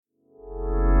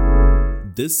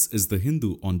This is The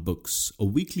Hindu on Books, a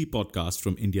weekly podcast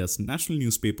from India's national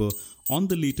newspaper on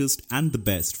the latest and the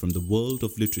best from the world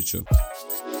of literature.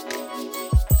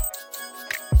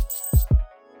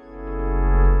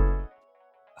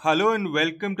 Hello and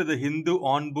welcome to the Hindu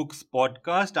on Books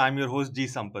podcast. I'm your host G.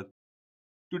 Sampath.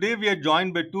 Today we are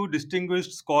joined by two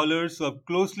distinguished scholars who have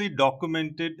closely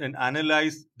documented and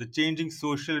analyzed the changing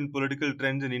social and political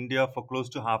trends in India for close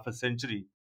to half a century.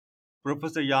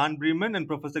 Professor Jan Breman and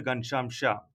Professor Ghanshyam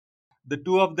Shah. The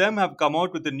two of them have come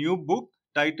out with a new book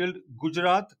titled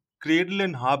Gujarat, Cradle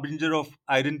and Harbinger of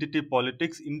Identity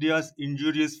Politics, India's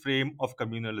Injurious Frame of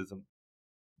Communalism.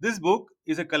 This book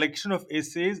is a collection of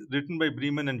essays written by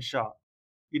Breman and Shah.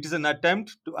 It is an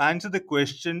attempt to answer the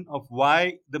question of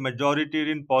why the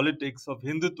majoritarian politics of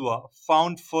Hindutva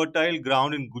found fertile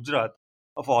ground in Gujarat,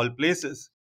 of all places.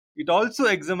 It also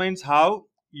examines how,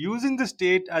 using the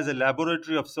state as a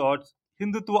laboratory of sorts,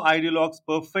 Hindutva ideologues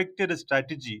perfected a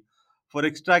strategy for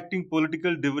extracting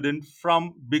political dividend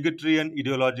from bigotry and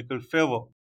ideological fervor.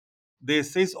 The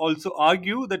essays also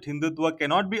argue that Hindutva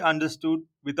cannot be understood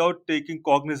without taking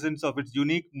cognizance of its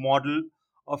unique model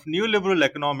of neoliberal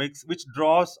economics, which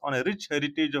draws on a rich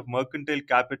heritage of mercantile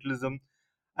capitalism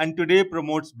and today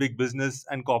promotes big business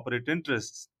and corporate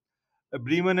interests.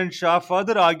 Breman and Shah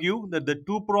further argue that the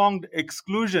two pronged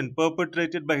exclusion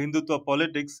perpetrated by Hindutva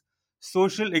politics,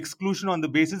 social exclusion on the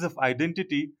basis of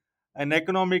identity, and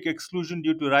economic exclusion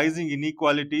due to rising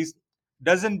inequalities,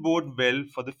 doesn't bode well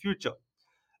for the future.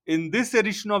 In this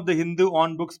edition of the Hindu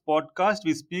On Books podcast,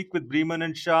 we speak with Breman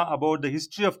and Shah about the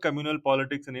history of communal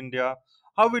politics in India,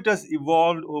 how it has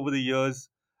evolved over the years,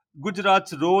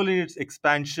 Gujarat's role in its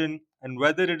expansion, and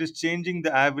whether it is changing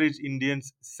the average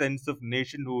Indian's sense of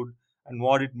nationhood and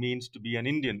what it means to be an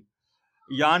Indian.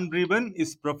 Jan Breman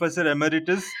is Professor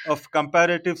Emeritus of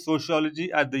Comparative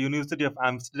Sociology at the University of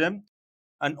Amsterdam,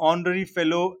 an honorary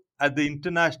fellow at the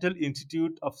International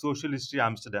Institute of Social History,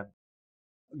 Amsterdam.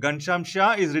 Ghanshyam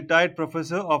Shah is retired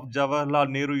professor of Jawaharlal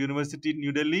Nehru University,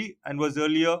 New Delhi, and was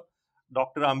earlier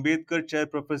Dr Ambedkar Chair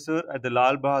Professor at the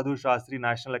Lal Bahadur Shastri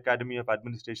National Academy of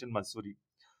Administration, Mussoorie.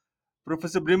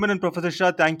 Professor Breman and Professor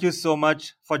Shah, thank you so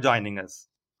much for joining us.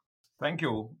 Thank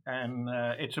you, and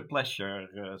it's a pleasure,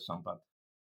 Sampath.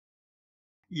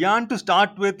 Jan, to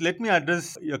start with, let me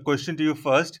address a question to you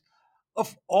first.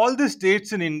 Of all the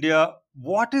states in India,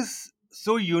 what is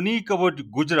so unique about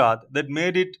Gujarat that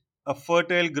made it a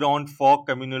fertile ground for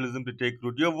communalism to take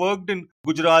root? You have worked in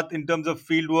Gujarat in terms of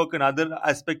fieldwork and other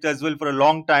aspects as well for a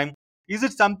long time. Is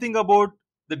it something about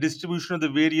the distribution of the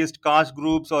various caste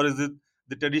groups, or is it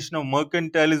the tradition of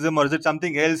mercantilism, or is it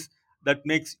something else that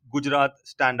makes Gujarat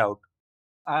stand out?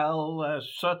 I'll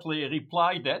certainly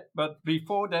reply that, but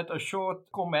before that, a short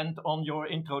comment on your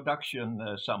introduction,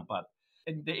 Sampath.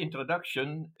 In the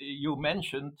introduction, you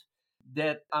mentioned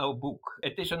that our book,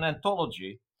 it is an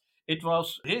anthology. It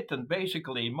was written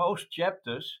basically most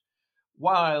chapters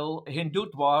while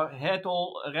Hindutva had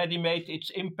already made its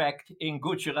impact in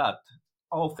Gujarat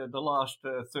over the last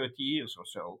 30 years or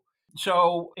so.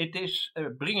 So it is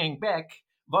bringing back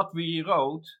what we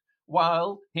wrote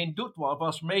while Hindutva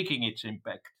was making its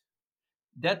impact.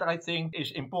 That, I think,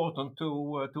 is important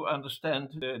to understand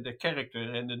the character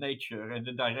and the nature and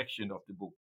the direction of the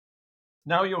book.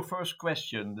 Now, your first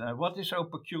question. What is so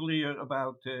peculiar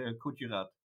about Gujarat?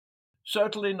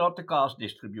 Certainly not the caste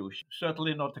distribution.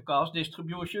 Certainly not the caste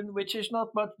distribution, which is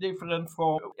not much different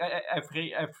from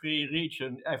every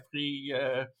region, every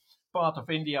part of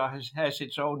India has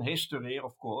its own history,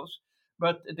 of course.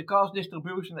 But the caste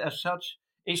distribution as such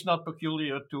is not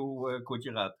peculiar to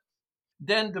Gujarat.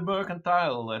 Then the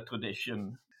mercantile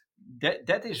tradition.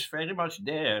 That is very much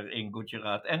there in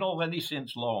Gujarat and already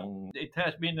since long. It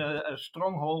has been a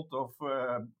stronghold of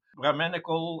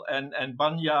Brahmanical and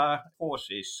Banya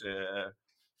forces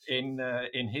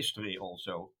in history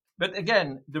also. But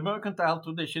again, the mercantile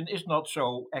tradition is not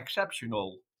so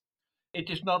exceptional. It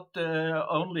is not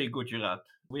only Gujarat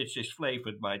which is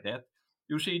flavored by that.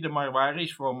 You see the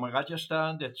Marwaris from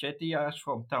Rajasthan, the Chettiars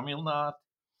from Tamil Nadu.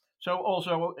 So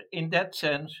also in that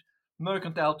sense,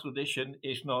 mercantile tradition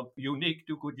is not unique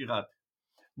to Gujarat.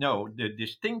 No, the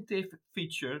distinctive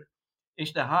feature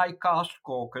is the High Caste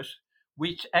Caucus,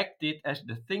 which acted as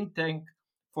the think tank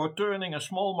for turning a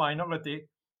small minority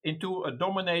into a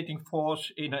dominating force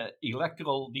in an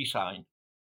electoral design.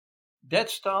 That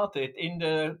started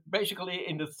basically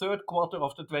in the third quarter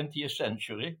of the 20th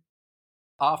century,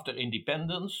 after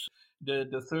independence,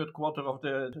 the third quarter of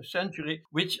the century,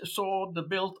 which saw the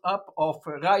build-up of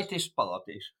rightist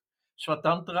parties.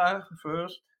 Swatantra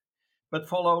first, but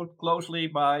followed closely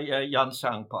by Yan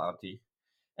Sang Party.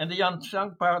 And the Yan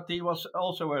Sang Party was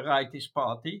also a rightist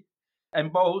party,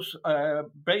 and both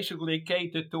basically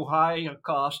catered to higher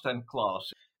caste and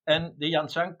class. And the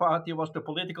Ghanshyam Party was the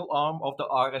political arm of the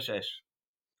RSS.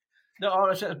 The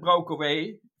RSS broke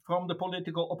away from the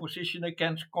political opposition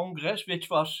against Congress, which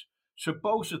was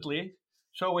supposedly,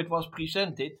 so it was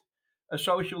presented, a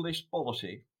socialist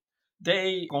policy.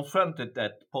 They confronted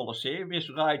that policy with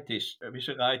a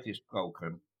rightist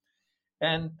program.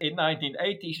 And in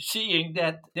 1980, seeing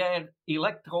that their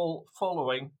electoral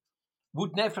following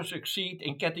would never succeed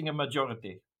in getting a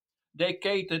majority, they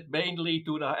catered mainly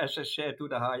to the, as I said, to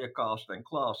the higher caste and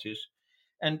classes.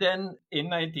 And then in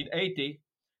 1980,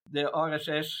 the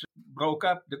RSS broke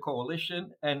up the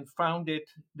coalition and founded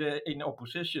in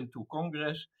opposition to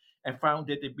Congress and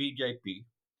founded the BJP.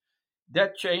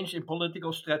 That change in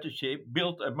political strategy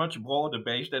built a much broader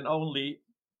base than only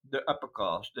the upper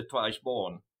caste, the twice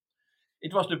born.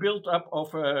 It was the build up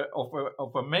of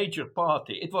a major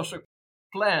party. It was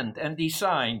planned and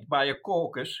designed by a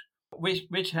caucus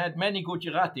which had many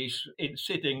Gujaratis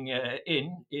sitting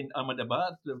in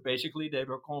Ahmedabad. Basically, they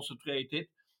were concentrated,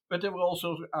 but there were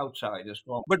also outsiders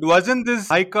from. But wasn't this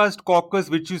high caste caucus,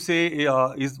 which you say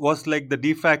was like the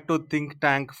de facto think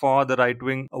tank for the right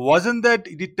wing? Wasn't that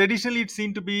traditionally it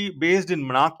seemed to be based in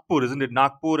Nagpur, isn't it?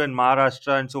 Nagpur and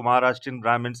Maharashtra, and so Maharashtrian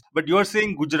Brahmins. But you're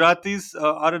saying Gujaratis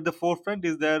are at the forefront.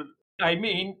 Is there? I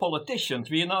mean, politicians.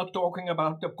 We are now talking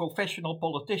about the professional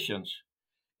politicians.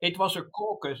 It was a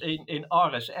caucus in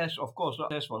RSS. Of course,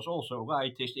 RSS was also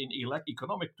rightist in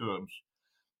economic terms,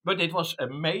 but it was a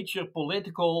major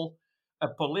political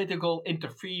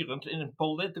interference in a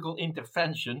political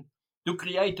intervention to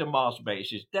create a mass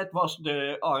basis. That was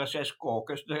the RSS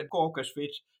caucus, the caucus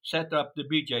which set up the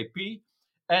BJP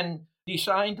and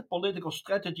designed a political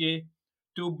strategy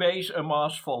to base a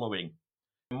mass following,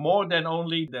 more than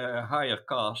only the higher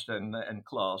caste and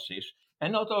classes.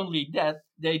 And not only that,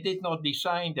 they did not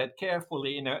design that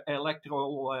carefully in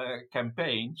electoral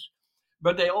campaigns,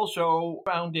 but they also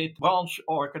founded branch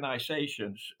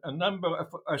organizations, a number of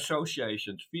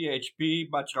associations, VHP,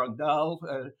 Bajrang Dal,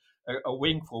 a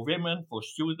wing for women, for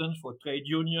students, for trade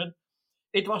union.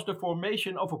 It was the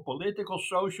formation of a political,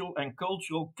 social, and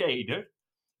cultural cadre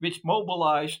which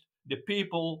mobilized the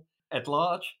people at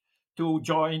large to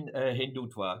join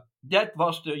Hindutva. That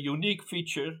was the unique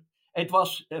feature. It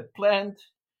was planned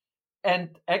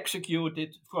and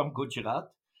executed from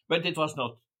Gujarat, but it was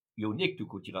not unique to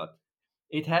Gujarat.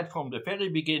 It had from the very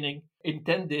beginning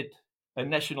intended a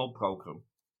national program.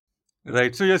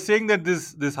 Right. So you're saying that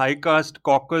this high caste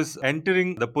caucus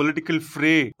entering the political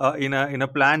fray in a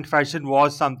planned fashion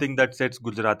was something that sets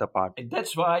Gujarat apart. And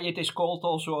that's why it is called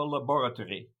also a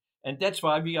laboratory. And that's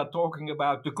why we are talking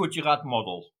about the Gujarat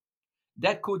model.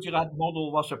 That Gujarat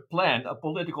model was a plan, a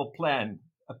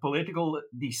political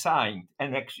design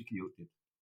and executed.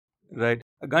 Right.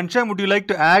 Ghanshyam, would you like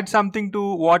to add something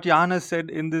to what Jan has said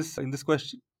in this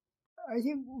question? I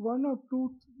think one or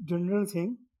two general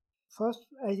things. First,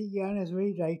 I think Jan has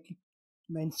very rightly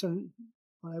mentioned,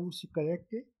 or I would say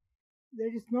correctly,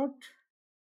 that it's not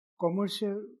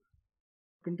commercial,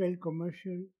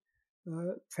 commercial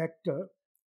factor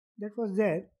that was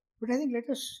there. But I think let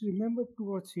us remember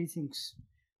two or three things.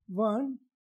 One,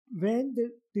 when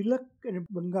the Tilak and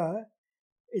Banga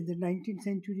in the 19th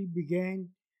century began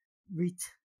with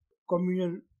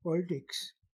communal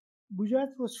politics,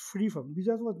 Gujarat was free from.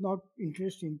 Gujarat was not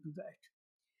interested into that.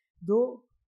 Though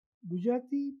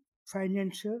Gujarati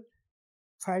financier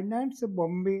financed the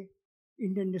Bombay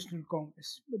Indian National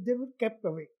Congress, but they were kept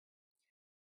away.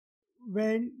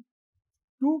 When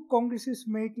two congresses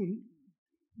met in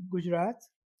Gujarat,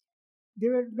 they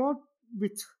were not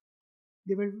with,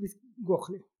 they were with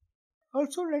Gokhale.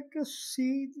 Also, let us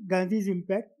see Gandhi's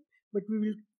impact, but we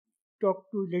will talk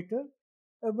to later.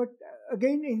 But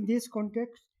again, in this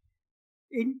context,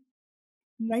 in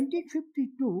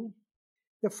 1952,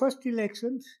 the first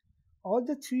elections, all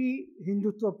the three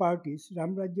Hindutva parties,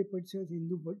 Ram Rajya Parishad,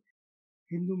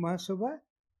 Hindu Mahasabha,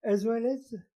 as well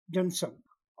as Jansangh,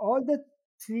 all the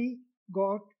three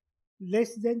got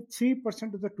less than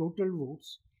 3% of the total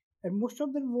votes. And most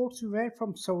of the votes were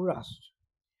from Saurashtra.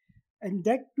 And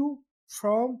that too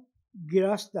from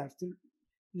Girasdar, the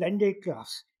landed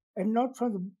class, and not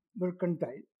from the mercantile.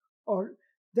 Or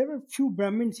there were few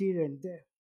Brahmins here and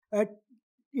there.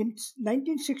 In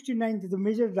 1969, the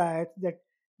major riot that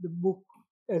the book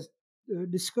has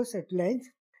discussed at length.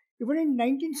 Even in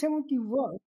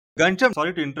 1971. Ghanshyam,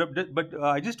 sorry to interrupt it, but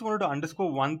I just wanted to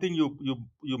underscore one thing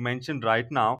you mentioned right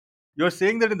now. You're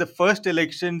saying that in the first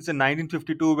elections in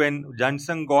 1952, when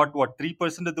Jansangh got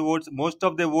 3% of the votes, most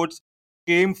of the votes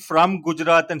came from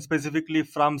Gujarat and specifically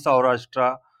from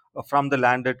Saurashtra, from the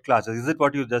landed classes. Is it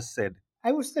what you just said?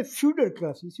 I was the feudal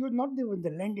classes. You were not the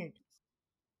landed.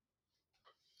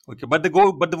 Okay, but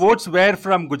the votes were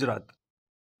from Gujarat.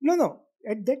 No.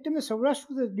 At that time, the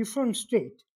Saurashtra was a different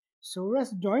state.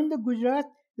 Saurashtra joined the Gujarat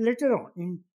later on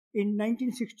in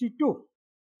 1962.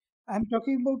 I'm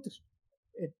talking about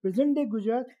at present day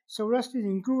Gujarat. Saurashtra is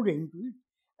included into it,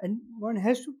 and one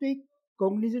has to take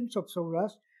cognizance of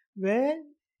Saurashtra, where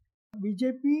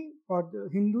BJP or the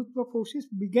Hindutva forces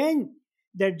began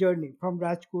their journey from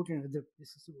Rajkot and other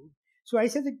places. So I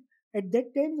said that at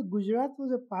that time the Gujarat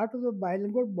was a part of the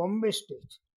bilingual Bombay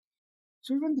state.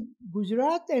 So even the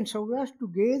Gujarat and Saurashtra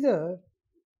together,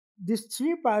 these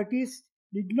three parties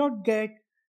did not get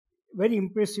very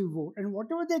impressive vote. And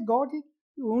whatever they got it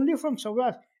only from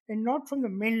Saurashtra and not from the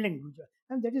mainland Gujarat.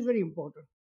 And that is very important.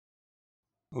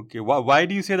 Okay, why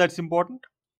do you say that's important?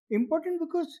 Important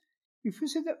because if you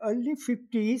say the early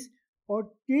 50s or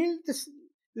till the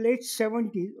late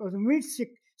 70s or the mid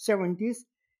 70s,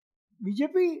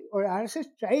 BJP or RSS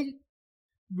tried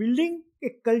building a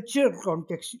cultural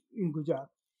context in Gujarat.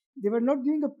 They were not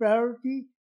giving a priority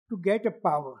to get a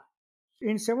power.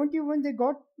 In 71, they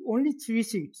got only 3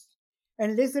 seats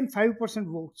and less than 5%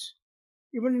 votes.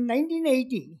 Even in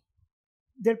 1980,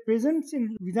 their presence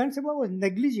in Vidhan Sabha was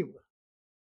negligible.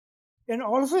 And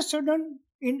all of a sudden,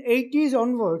 in 80s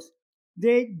onwards,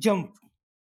 they jumped.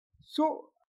 So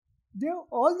they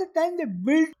all the time they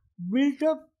built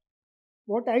up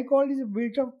what I call is a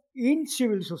built up in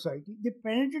civil society. They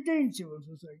penetrated in civil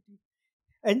society.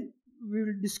 And we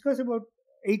will discuss about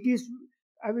 80s.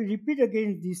 I will repeat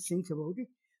again these things about it.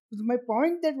 But my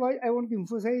point that why I want to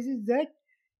emphasize is that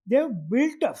they have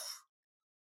built up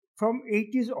from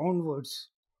 80s onwards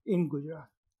in Gujarat.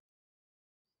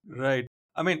 Right.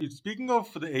 I mean, speaking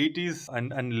of the 80s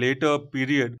and later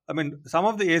period, I mean, some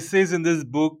of the essays in this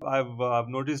book I've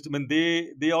noticed, I mean,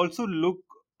 they also look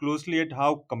closely at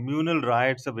how communal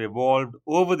riots have evolved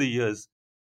over the years.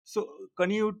 So,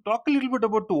 can you talk a little bit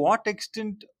about to what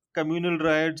extent communal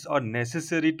riots are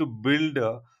necessary to build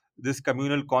this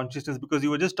communal consciousness? Because you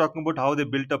were just talking about how they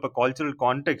built up a cultural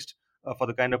context for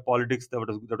the kind of politics that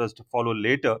was to follow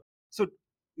later. So,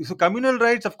 so communal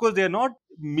riots, of course, they are not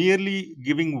merely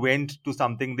giving vent to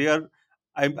something. They are,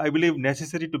 I believe,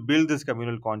 necessary to build this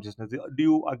communal consciousness. Do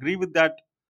you agree with that?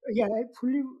 Yeah, I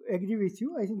fully agree with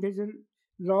you. I think there's a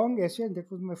long essay, and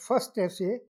that was my first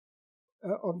essay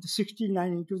of the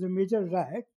 69. It was a major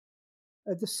riot.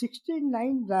 The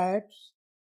 69 riots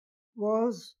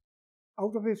was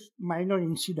out of a minor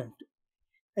incident,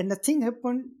 and nothing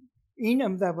happened in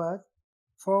Ahmedabad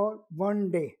for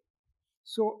one day.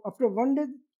 So after one day,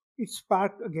 it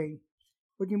sparked again.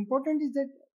 But important is that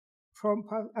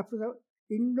after the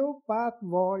Indo-Pak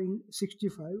War in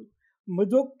 '65,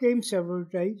 Madok came several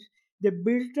times. They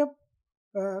built up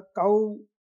cow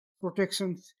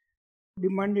protections,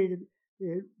 demanded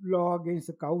a law against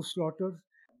the cow slaughter.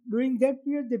 During that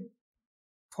period, they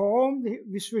formed the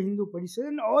Vishwa Hindu Parishad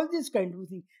and all this kind of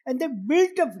thing. And they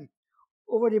built up it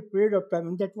over a period of time.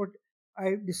 And that's what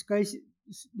I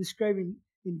describe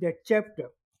in that chapter.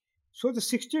 So the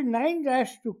 69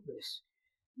 riots took place.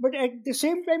 But at the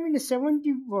same time, in the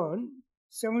 70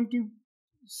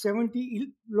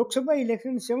 Lok Sabha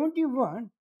election, 71,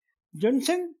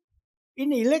 Johnson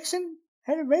in election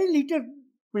had a very little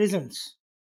presence.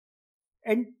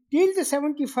 And till the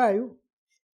 75,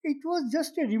 it was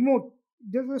just a remote.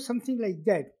 There was something like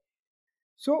that.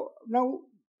 So now,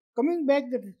 coming back,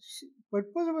 the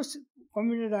purpose of a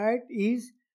communal riot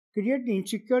is create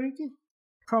insecurity.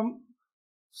 From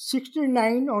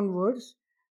 69 onwards,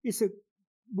 is a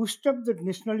boost up the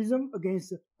nationalism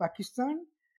against Pakistan,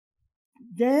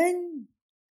 then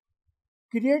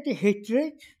create a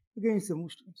hatred against the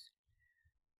Muslims.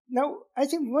 Now, I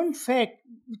think one fact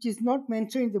which is not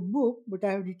mentioned in the book, but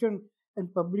I have written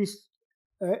and published,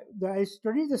 I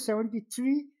studied the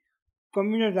 73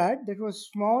 communal riot, that was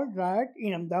small riot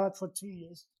in Ahmedabad for 3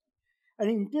 days. And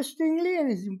interestingly,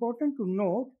 and it's important to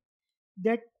note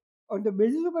that on the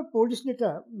basis of my police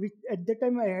data, which at that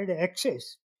time I had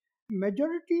access,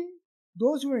 majority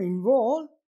those who were involved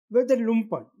were the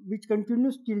lumpen, which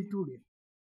continues till today.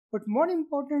 But more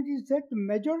important is that the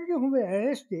majority who were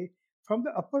arrested from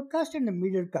the upper caste and the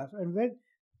middle caste, and where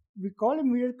we call a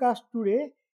middle caste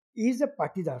today is the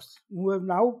patidars, who are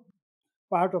now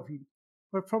part of it.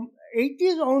 But from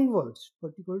 80s onwards,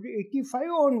 particularly 85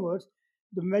 onwards,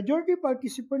 the majority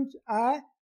participants are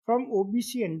from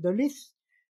OBC and Dalits,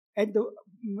 and the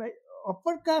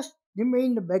upper caste remain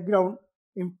in the background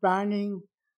in planning,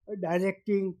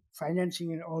 directing,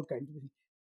 financing, and all kinds of things.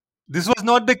 This was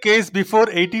not the case before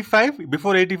 85.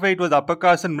 Before 85, it was upper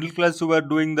caste and middle class who were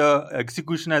doing the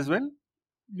execution as well.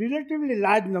 relatively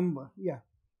large number. Yeah.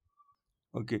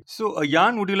 Okay. So,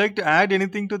 Jan, would you like to add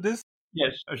anything to this?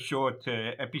 Yes, a short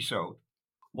episode.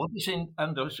 What is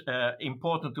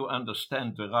important to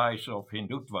understand the rise of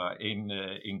Hindutva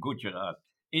in Gujarat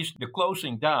is the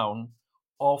closing down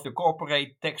of the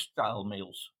corporate textile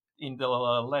mills in the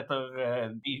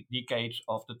latter decades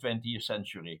of the 20th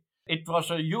century. It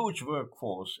was a huge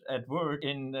workforce at work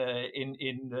in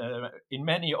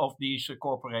many of these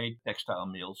corporate textile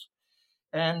mills,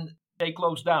 and they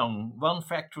closed down one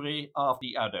factory after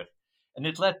the other, and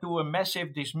it led to a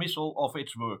massive dismissal of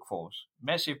its workforce.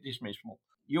 Massive dismissal.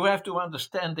 You have to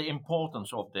understand the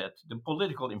importance of that, the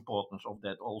political importance of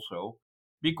that also,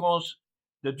 because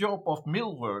the job of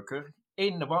mill worker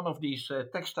in one of these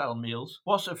textile mills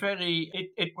was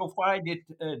it provided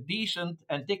a decent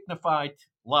and dignified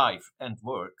life and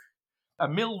work. A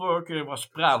mill worker was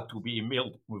proud to be a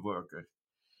mill worker.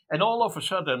 And all of a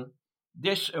sudden,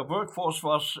 this workforce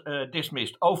was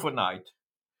dismissed overnight,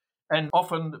 and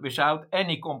often without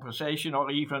any compensation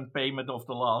or even payment of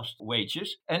the last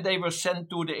wages. And they were sent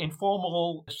to the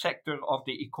informal sector of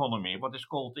the economy, what is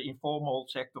called the informal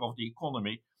sector of the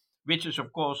economy, which is,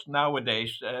 of course,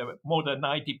 nowadays more than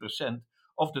 90%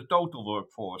 of the total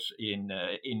workforce in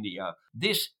India.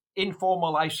 This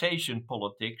informalization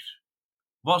politics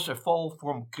was a fall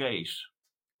from grace.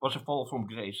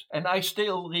 And I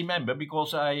still remember,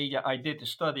 because I did a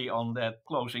study on that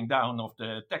closing down of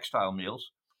the textile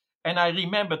mills, and I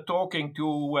remember talking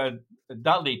to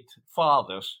Dalit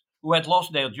fathers who had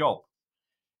lost their job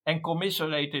and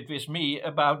commiserated with me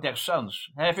about their sons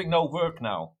having no work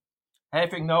now,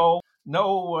 having no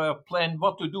plan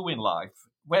what to do in life,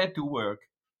 where to work.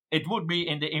 It would be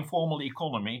in the informal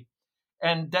economy,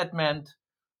 and that meant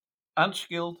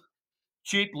unskilled,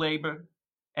 cheap labor,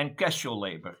 and casual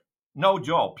labor. No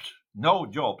jobs, no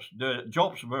jobs. The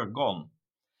jobs were gone.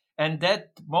 And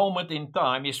that moment in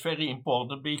time is very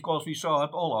important because we saw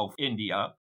it all over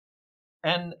India.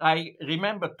 And I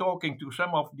remember talking to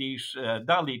some of these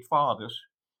Dalit fathers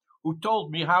who told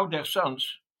me how their sons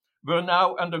were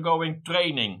now undergoing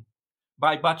training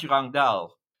by Bajrang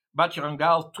Dal. Bajrang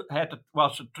Dal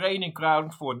was a training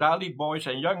ground for Dalit boys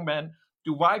and young men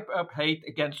to wipe up hate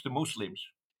against the Muslims.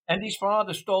 And these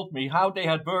fathers told me how they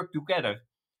had worked together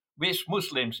with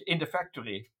Muslims in the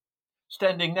factory,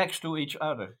 standing next to each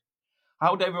other,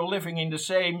 how they were living in the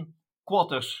same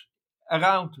quarters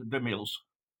around the mills,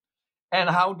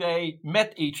 and how they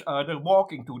met each other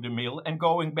walking to the mill and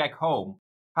going back home,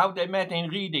 how they met in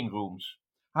reading rooms,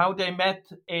 how they met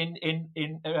in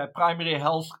primary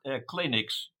health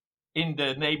clinics in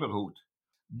the neighborhood.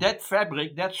 That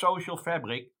fabric, that social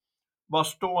fabric,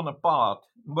 was torn apart.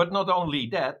 But not only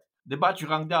that, the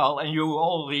Bajrang Dal, and you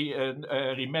all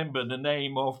remember the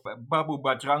name of Babu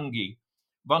Bajrangi,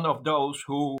 one of those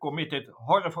who committed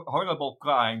horrible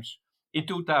crimes in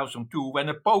 2002 when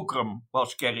a pogrom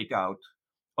was carried out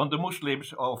on the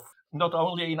Muslims of not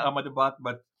only in Ahmedabad,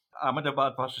 but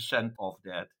Ahmedabad was the center of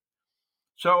that.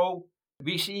 So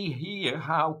we see here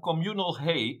how communal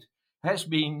hate has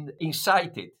been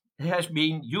incited, has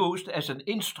been used as an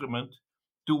instrument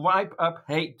to wipe up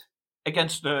hate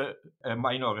against the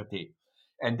minority.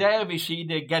 And there we see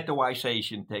the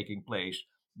ghettoization taking place,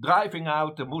 driving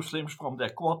out the Muslims from their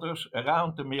quarters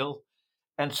around the mill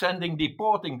and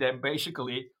deporting them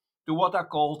basically to what are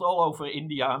called all over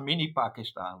India mini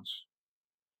Pakistans.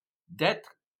 That,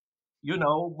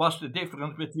 was the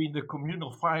difference between the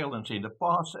communal violence in the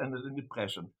past and in the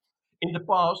present. In the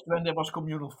past, when there was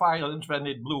communal violence, when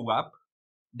it blew up,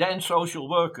 then social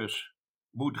workers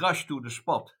would rush to the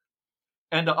spot,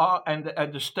 and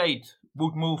the state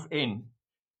would move in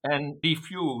and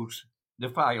defuse the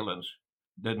violence.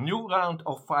 The new round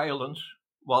of violence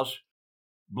was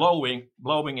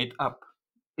blowing it up,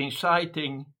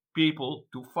 inciting people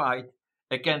to fight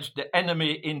against the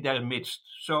enemy in their midst.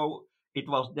 So it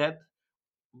was that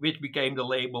which became the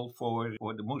label for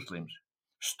the Muslims,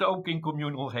 stoking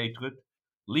communal hatred,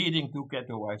 leading to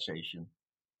ghettoization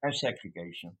and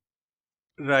segregation.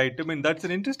 Right. I mean, that's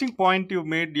an interesting point you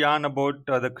made, Jan, about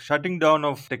the shutting down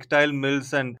of textile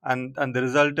mills and the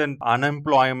resultant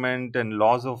unemployment and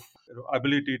loss of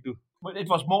ability to. But it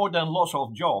was more than loss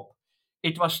of job.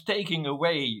 It was taking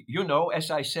away,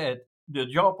 as I said, the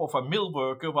job of a mill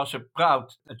worker was a proud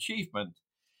achievement.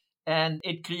 And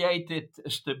it created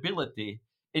stability.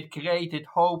 It created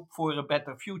hope for a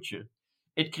better future.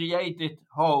 It created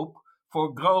hope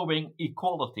for growing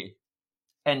equality.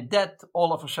 And that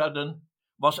all of a sudden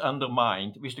was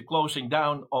undermined with the closing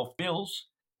down of mills.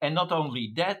 And not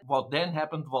only that, what then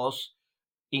happened was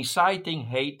inciting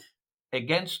hate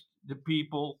against the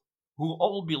people who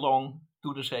all belong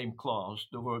to the same class,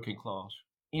 the working class.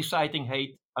 inciting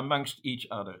hate amongst each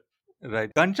other.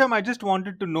 Right. Ghanshyam, I just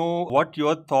wanted to know what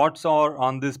your thoughts are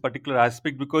on this particular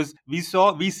aspect, because we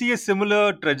see a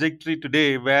similar trajectory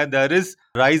today where there is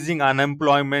rising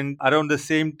unemployment around the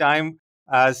same time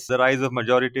as the rise of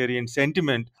majoritarian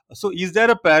sentiment. So is there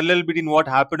a parallel between what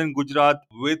happened in Gujarat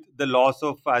with the loss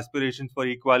of aspirations for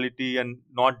equality and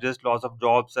not just loss of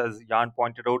jobs, as Jan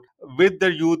pointed out, with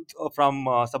the youth from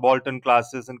subaltern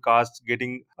classes and castes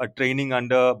getting a training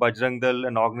under Bajrang Dal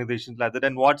and organizations like that,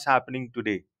 and what's happening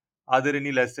today? Are there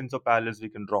any lessons or parallels we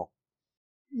can draw?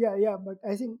 Yeah, but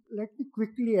I think let me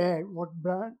quickly add what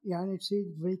Jan said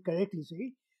very correctly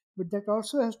said, but that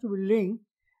also has to be linked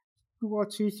two or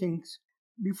three things.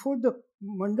 Before the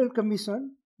Mandal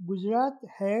Commission, Gujarat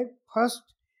had first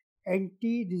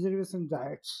anti-reservation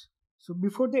riots. So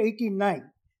before the 89,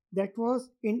 that was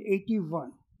in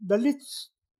 81. Dalits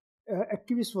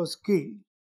activist was killed.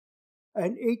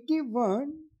 And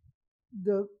 81,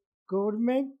 the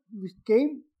government which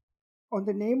came on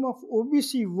the name of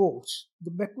OBC votes, the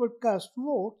backward caste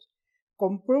votes,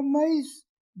 compromised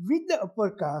with the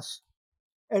upper caste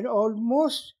and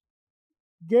almost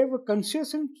gave a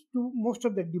concession to most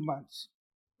of the demands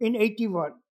in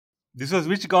 81. This was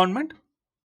which government?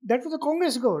 That was the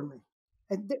Congress government.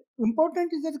 And the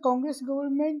important is that the Congress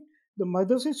government, the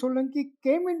Madhusudhan Solanki,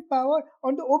 came in power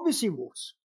on the OBC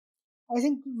votes. I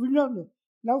think we know.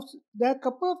 Now, there are a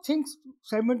couple of things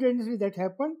simultaneously that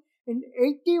happened. In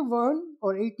 81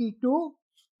 or 82,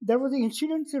 there was the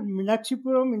incident in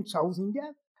Meenakshipuram in South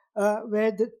India,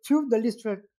 where the few Dalits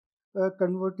were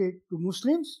converted to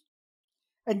Muslims,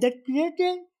 and that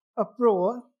created a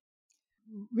uproar.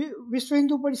 Vishwa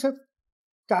Hindu Parishad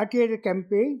started a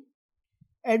campaign,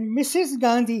 and Mrs.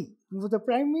 Gandhi, who was the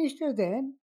Prime Minister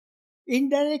then,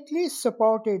 indirectly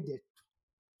supported it.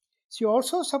 She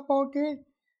also supported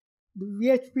the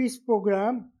VHP's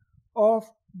program of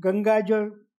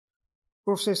Gangajal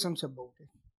processions about it.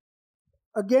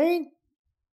 Again,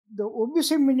 the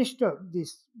OBC minister,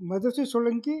 this Madhusudhan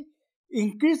Solanki,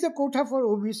 increased the quota for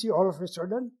OBC all of a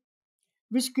sudden,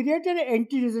 which created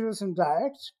anti-reservation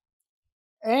riots,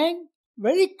 and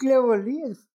very cleverly,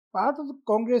 as part of the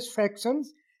Congress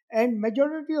factions and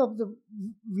majority of the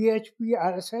VHP,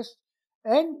 RSS,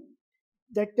 and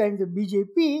that time the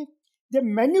BJP, they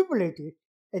manipulated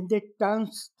and they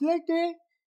translated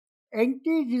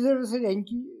anti-reservation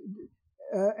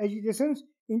agitations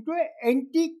into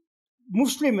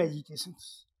anti-Muslim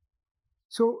agitations.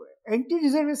 So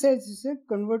anti-reservation agitation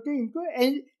converted into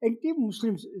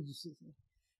anti-Muslim agitation.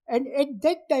 And at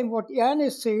that time, what Jan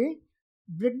is saying,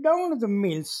 breakdown of the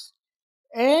mills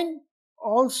and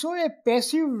also a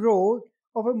passive role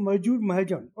of a Majur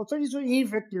Mahajan. Also, it was an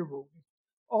ineffective role.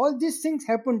 All these things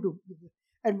happened to people.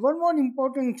 And one more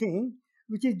important thing,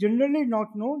 which is generally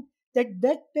not known, that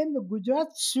time the Gujarat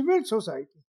civil society,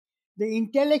 the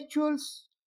intellectuals,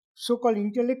 so-called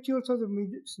intellectuals of the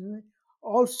media,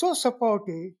 also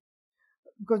supported,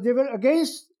 because they were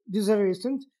against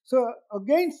reservations. So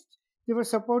against, they were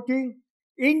supporting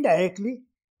indirectly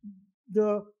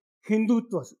the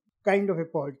Hindutva kind of a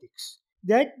politics.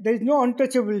 That there is no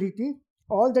untouchability.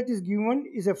 All that is given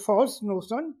is a false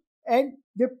notion, and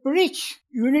they preach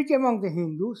unity among the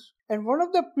Hindus. And one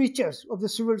of the preachers of the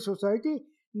civil society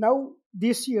now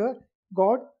this year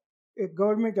got a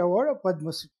government award of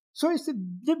Padma Shri. So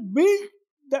they build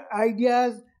the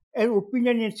ideas and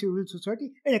opinion in civil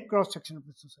society and a cross section of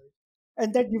the society,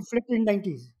 and that reflected in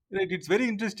 90s. Right, it's very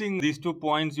interesting, these 2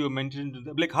 points you mentioned.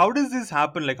 Like, how does this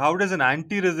happen? Like, how does an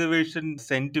anti-reservation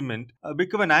sentiment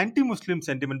become an anti-Muslim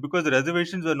sentiment? Because the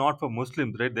reservations were not for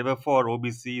Muslims, right? They were for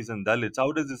OBCs and Dalits.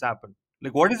 How does this happen?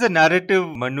 Like, what is the narrative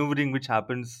maneuvering which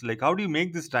happens? Like, how do you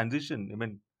make this transition? I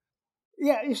mean,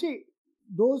 Yeah, you see,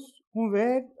 those who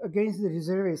were against the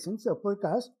reservations, upper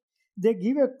caste, they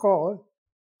give a call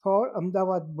for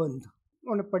Ahmedabad Bandh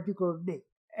on a particular day.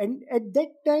 And at that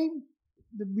time,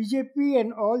 the BJP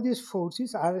and all these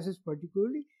forces, RSS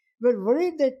particularly, were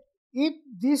worried that if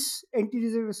this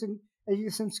anti-reservation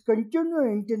agitations continue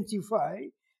and intensify,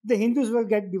 the Hindus will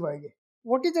get divided.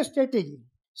 What is the strategy?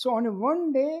 So on a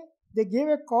one day, they gave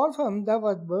a call for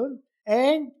Ahmedabad Bandh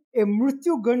and a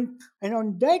Mrityu Gant, and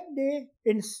on that day,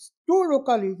 in two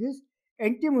localities,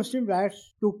 anti-Muslim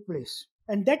riots took place.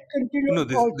 And that continued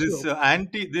this also.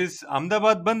 this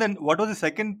Ahmedabad Bandh, and what was the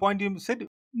second point you said?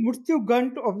 Mrityu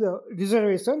Gant of the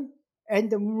reservation, and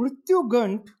the Mrityu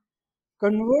Gant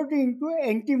converted into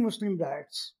anti-Muslim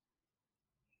riots.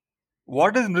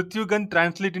 What does Mrityugan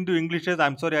translate into English as?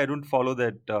 I'm sorry, I don't follow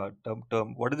that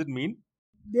term. What does it mean?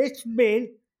 Death bail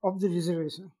of the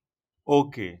reservation.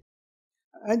 Okay.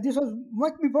 And this was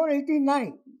much before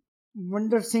 89.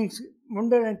 Wonder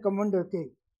and Commander came.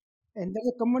 And then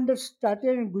the commander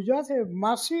started in Gujarat a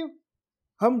massive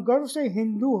 "हम गर्व से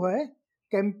हिंदू है"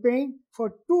 campaign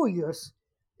for 2 years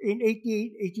in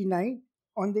 88-89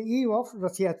 on the eve of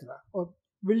Rath Yatra, or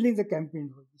building the campaign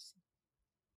for this.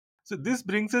 So this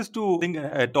brings us to, I think,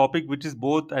 a topic which is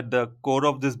both at the core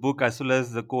of this book as well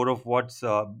as the core of what's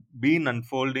been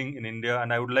unfolding in India.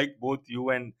 And I would like both you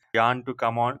and Jan to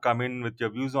come in with your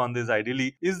views on this.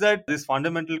 Ideally, is that this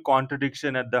fundamental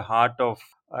contradiction at the heart of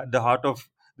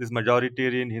this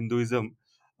majoritarian Hinduism,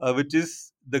 which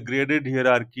is the graded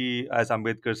hierarchy, as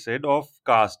Ambedkar said, of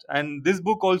caste. And this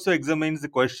book also examines the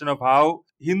question of how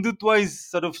Hindutva is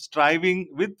sort of striving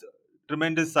with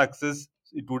tremendous success,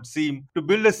 it would seem, to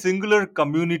build a singular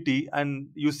community, and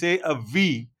you say a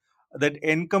we that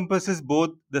encompasses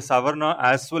both the Savarna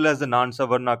as well as the non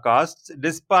Savarna castes,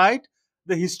 despite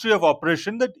the history of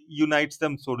oppression that unites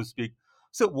them, so to speak.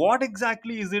 So, what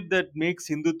exactly is it that makes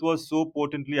Hindutva so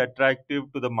potently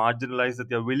attractive to the marginalized that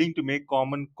they are willing to make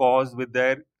common cause with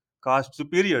their caste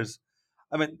superiors?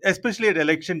 I mean, especially at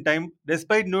election time,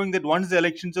 despite knowing that once the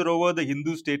elections are over, the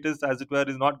Hindu status, as it were,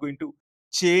 is not going to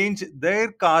change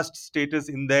their caste status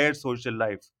in their social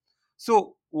life.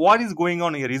 So, what is going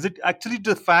on here? Is it actually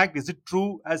the fact? Is it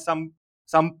true, as some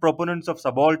proponents of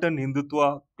subaltern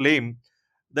Hindutva claim,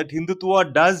 that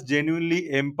Hindutva does genuinely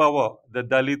empower the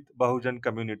Dalit Bahujan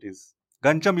communities?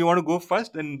 Ghanshyam, you want to go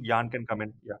first, and Jan can come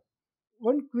in. Yeah.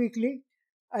 One quickly,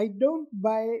 I don't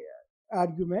buy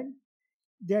argument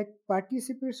that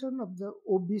participation of the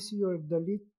OBC or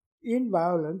Dalit in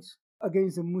violence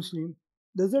against the Muslim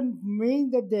doesn't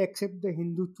mean that they accept the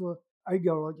Hindutva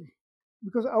ideology.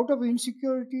 Because out of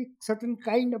insecurity, certain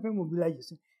kind of a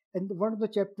mobilization. And one of the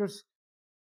chapters,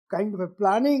 kind of a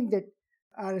planning that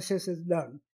RSS has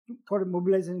done for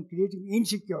mobilization, creating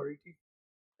insecurity.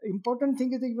 Important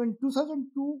thing is that even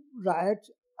 2002 riots,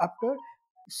 after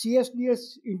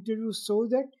CSDS interviews show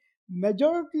that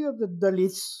majority of the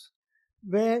Dalits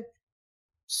were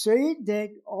saying that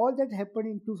all that happened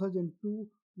in 2002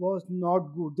 was not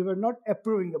good. They were not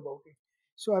approving about it.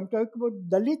 So I'm talking about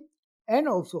Dalit and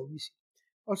also OBC.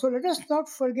 Also, let us not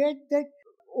forget that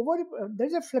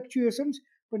there's a fluctuations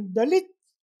when Dalit,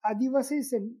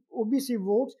 Adivasis, and OBC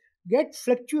votes get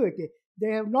fluctuated.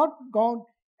 They have not gone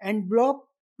en bloc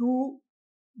to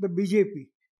the BJP,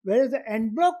 whereas the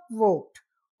en bloc vote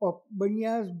of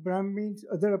Banyas, Brahmins,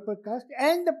 other upper caste,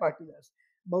 and the Patidars,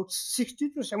 about 60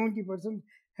 to 70%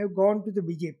 have gone to the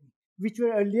BJP, which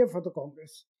were earlier for the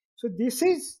Congress. So this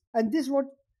is what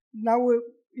now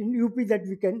in UP that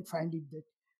we can find it that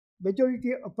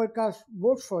majority upper caste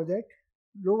vote for that,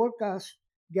 lower caste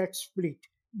gets split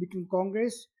between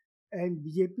Congress and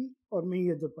BJP or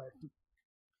many other parties.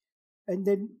 And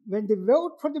then when they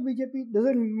vote for the BJP,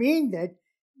 doesn't mean that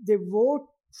they vote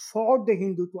for the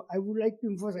Hindutva. I would like to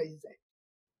emphasize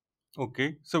that.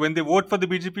 Okay. So when they vote for the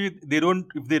BJP, they don't.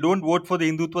 If they don't vote for the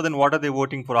Hindutva, then what are they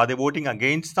voting for? Are they voting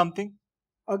against something?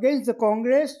 Against the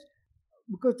Congress,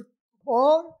 because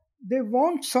or they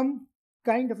want some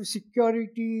kind of a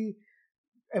security,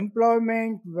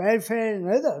 employment, welfare, and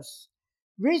others,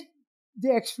 which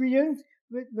they experienced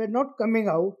were not coming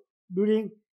out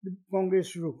during the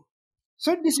Congress rule.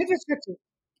 So dissatisfaction.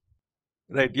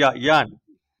 Right. Yeah. Jan.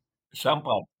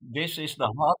 Sampath, this is the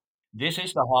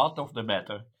heart of the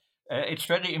matter. It's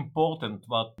very important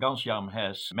what Ghanshyam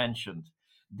has mentioned,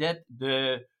 that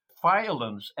the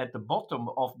violence at the bottom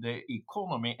of the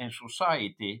economy and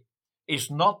society is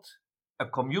not a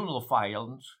communal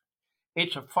violence.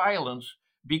 It's a violence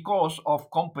because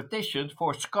of competition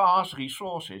for scarce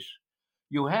resources.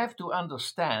 You have to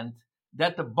understand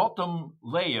that the bottom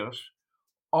layers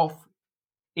of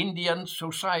Indian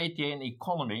society and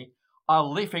economy are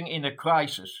living in a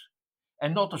crisis,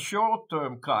 and not a short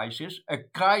term crisis, a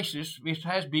crisis which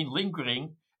has been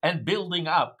lingering and building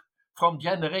up from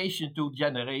generation to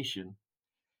generation.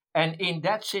 And in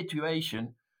that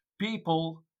situation,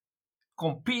 people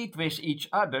compete with each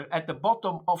other at the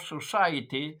bottom of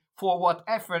society for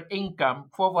whatever income,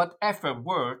 for whatever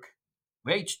work,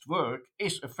 waged work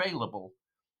is available.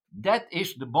 That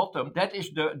is the bottom, that is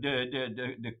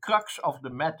the crux of the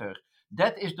matter.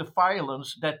 That is the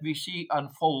violence that we see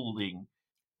unfolding.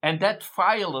 And that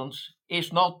violence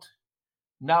is not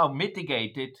now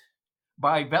mitigated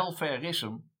by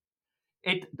welfareism.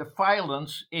 The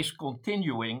violence is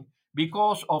continuing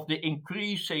because of the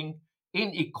increasing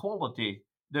inequality.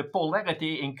 The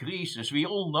polarity increases. We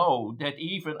all know that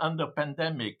even under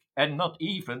pandemic, and not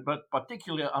even, but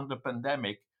particularly under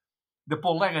pandemic, the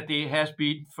polarity has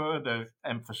been further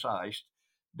emphasized.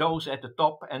 Those at the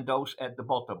top and those at the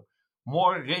bottom.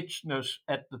 More richness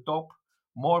at the top,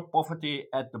 more poverty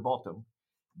at the bottom.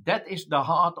 That is the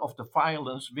heart of the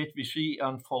violence which we see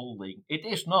unfolding. It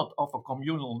is not of a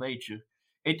communal nature.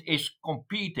 It is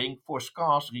competing for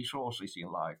scarce resources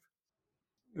in life.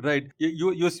 Right.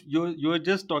 You were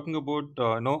just talking about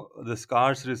the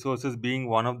scarce resources being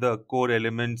one of the core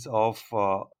elements of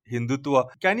Hindutva.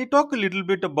 Can you talk a little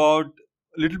bit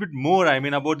more? I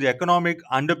mean, about the economic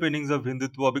underpinnings of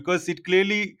Hindutva, because it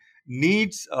clearly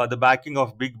needs the backing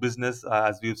of big business,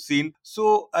 as we've seen.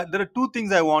 So there are two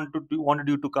things I wanted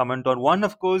you to comment on. One,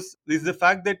 of course, is the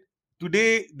fact that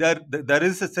today there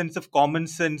is a sense of common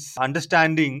sense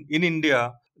understanding in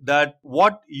India that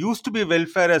what used to be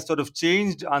welfare has sort of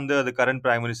changed under the current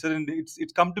prime minister, and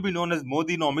it's come to be known as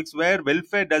Modinomics, where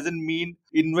welfare doesn't mean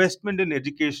investment in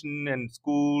education and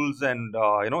schools and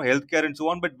healthcare and so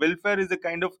on, but welfare is a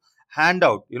kind of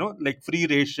handout, like free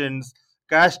rations,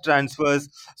 cash transfers.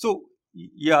 So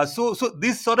yeah, so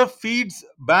this sort of feeds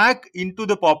back into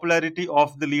the popularity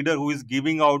of the leader who is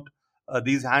giving out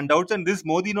these handouts, and this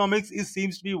Modinomics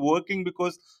seems to be working,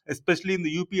 because especially in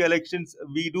the UP elections,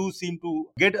 we do seem to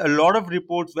get a lot of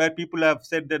reports where people have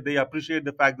said that they appreciate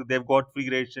the fact that they've got free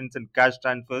rations and cash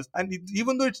transfers. And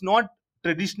even though it's not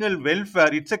traditional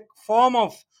welfare, it's a form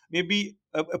of, maybe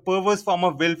a perverse form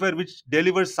of welfare which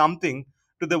delivers something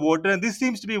to the voter. And this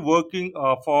seems to be working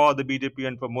for the BJP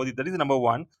and for Modi. That is number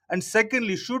one. And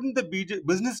secondly, shouldn't the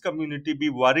business community be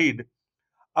worried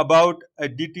about a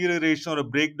deterioration or a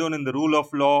breakdown in the rule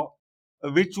of law,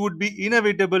 which would be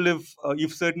inevitable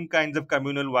if certain kinds of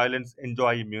communal violence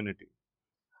enjoy immunity?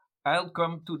 I'll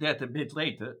come to that a bit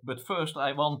later, but first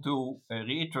I want to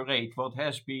reiterate what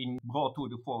has been brought to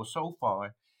the fore so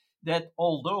far, that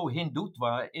although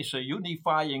Hindutva is a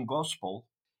unifying gospel,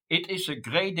 it is a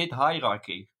graded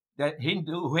hierarchy. That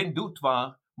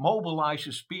Hindutva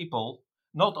mobilizes people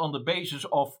not on the basis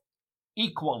of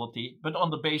equality, but on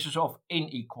the basis of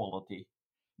inequality.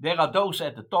 There are those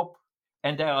at the top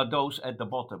and there are those at the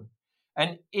bottom.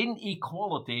 And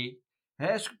inequality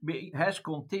has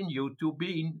continued to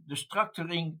be the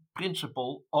structuring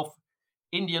principle of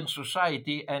Indian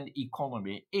society and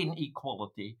economy,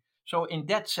 inequality. So in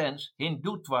that sense,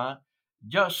 Hindutva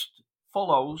just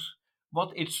follows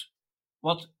what its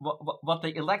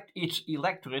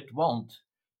electorate want,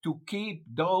 to keep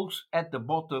those at the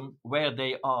bottom where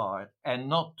they are, and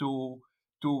not to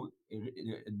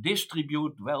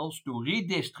distribute wealth, to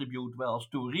redistribute wealth,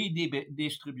 to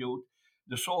redistribute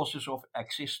the sources of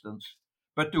existence,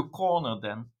 but to corner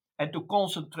them and to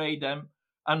concentrate them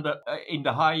in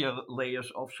the higher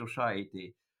layers of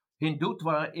society.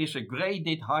 Hindutva is a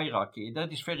graded hierarchy.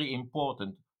 That is very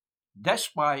important.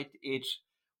 Despite its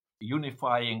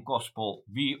unifying gospel,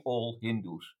 we all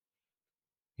Hindus.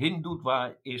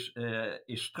 Hindutva is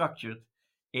structured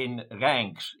in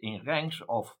ranks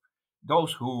of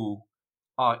those who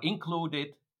are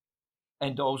included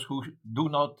and those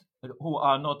who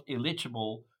are not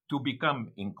eligible to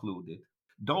become included.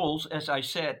 Those, as I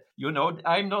said,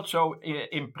 I'm not so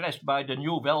impressed by the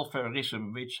new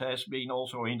welfareism, which has been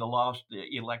also in the last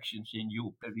elections in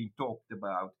UP we talked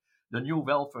about. The new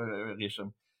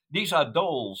welfareism. These are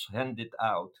doles handed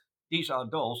out. These are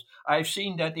doles. I've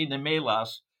seen that in the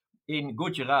melas in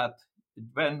Gujarat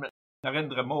when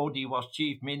Narendra Modi was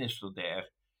chief minister there.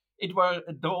 It were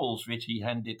doles which he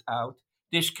handed out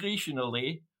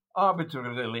discretionally,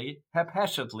 arbitrarily,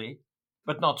 haphazardly,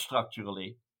 but not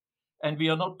structurally. And we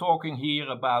are not talking here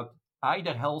about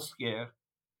either healthcare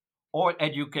or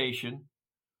education,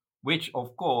 which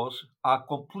of course are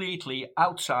completely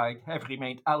outside, have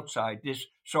remained outside this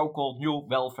so-called new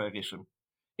welfareism.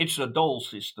 It's a dole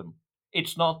system.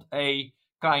 It's not a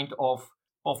kind of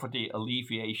poverty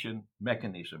alleviation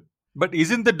mechanism. But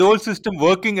isn't the dole system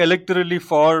working electorally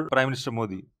for Prime Minister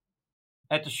Modi?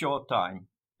 At a short time,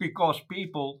 because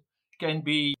people can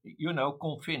be,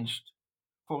 convinced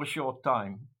for a short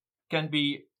time, can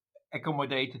be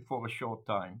accommodated for a short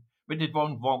time, but it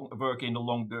won't work in the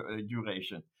long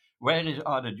duration.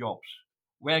 Are the jobs?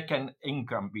 Where can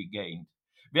income be gained?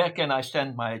 Where can I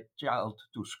send my child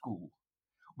to school?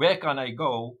 Where can I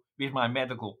go with my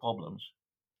medical problems?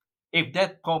 If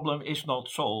that problem is not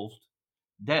solved,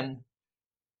 then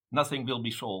nothing will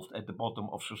be solved at the bottom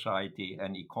of society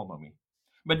and economy.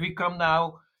 But we come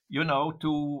now,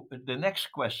 to the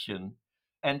next question,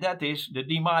 and that is the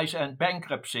demise and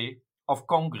bankruptcy of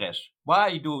Congress.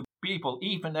 Why do people,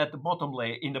 even at the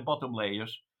in the bottom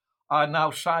layers, are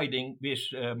now siding with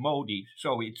Modi?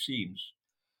 So it seems,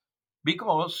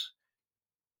 because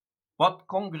what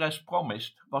Congress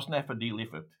promised was never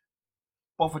delivered.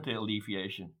 Poverty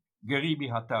alleviation, Garibi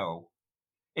Hatao,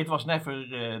 it was never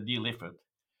delivered.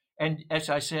 And as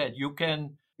I said, you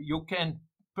can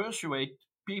persuade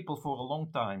people for a long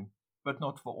time, but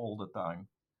not for all the time.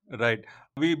 Right.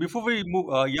 Before we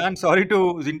move, Jan, sorry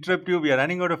to interrupt you. We are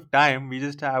running out of time. We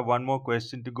just have one more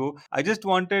question to go. I just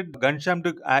wanted Ghanshyam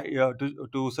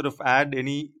to sort of add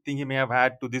anything he may have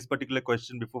had to this particular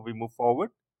question before we move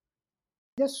forward.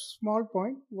 Just small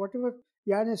point. Whatever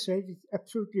Jan has said is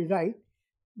absolutely right.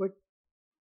 But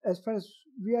as far as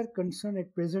we are concerned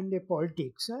at present day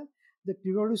politics, the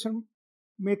revolution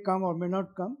may come or may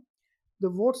not come. The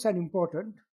votes are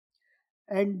important,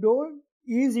 and though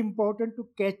is important to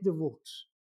catch the votes.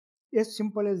 As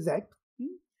simple as that.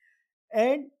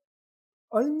 And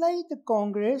unlike the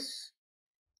Congress,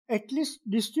 at least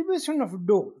distribution of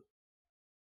dole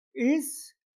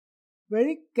is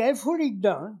very carefully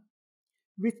done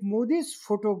with Modi's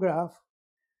photograph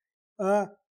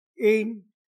in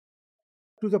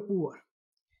to the poor.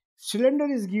 Cylinder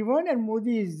is given and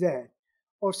Modi is there,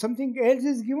 or something else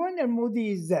is given and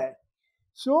Modi is there.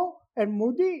 So, and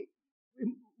Modi,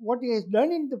 what he has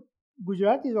done in the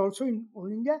Gujarat is also in all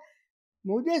India.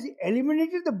 Modi has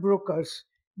eliminated the brokers,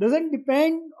 doesn't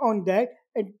depend on that,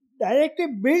 and directly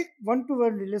built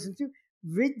one-to-one relationship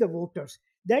with the voters.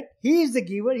 That he is the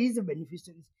giver, he is the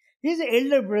beneficiary. He is the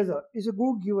elder brother, is a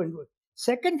good giver.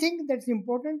 Second thing that's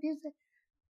important is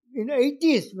in the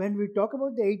 80s, when we talk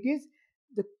about the 80s,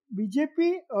 the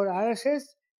BJP or RSS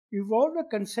evolved a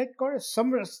concept called a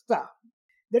samrasta.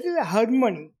 That is a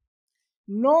harmony,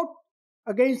 not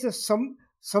against the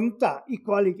samta,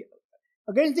 equality.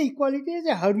 Against the equality is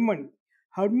a harmony.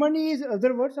 Harmony is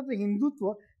other words of the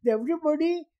Hindutva. That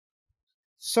everybody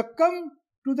succumb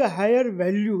to the higher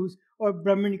values or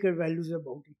Brahminical values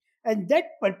about it. And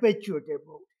that perpetuated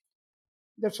about it.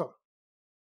 That's all.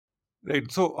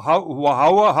 Right. So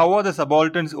how are the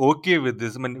subalterns okay with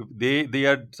this? I mean, they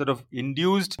are sort of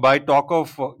induced by talk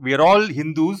of we are all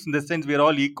Hindus in the sense we are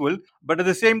all equal, but at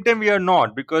the same time we are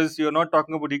not, because you're not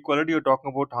talking about equality, you're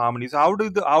talking about harmony. So how do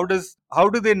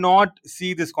they not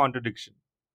see this contradiction?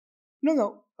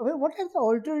 No. What are the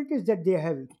alternatives that they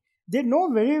have? They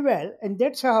know very well, and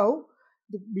that's how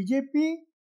the BJP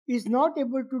is not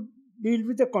able to deal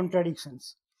with the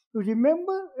contradictions. You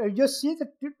remember, just see the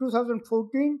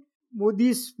 2014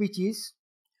 Modi's speeches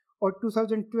or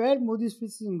 2012 Modi's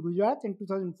speeches in Gujarat in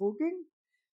 2014.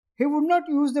 He would not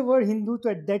use the word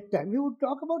Hindutva at that time. He would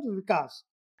talk about Vikas.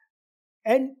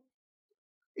 And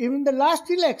even the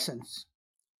last elections,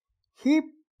 he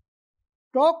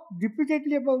talked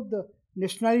repeatedly about the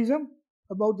nationalism,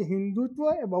 about the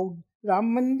Hindutva, about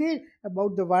Ram Mandir,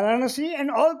 about the Varanasi,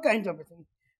 and all kinds of things.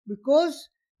 Because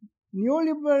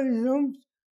neoliberalism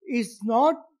is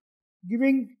not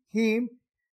giving him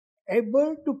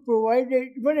able to provide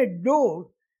even a door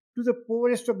to the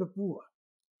poorest of the poor.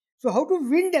 So how to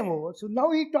win them over? So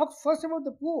now he talks first about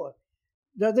the poor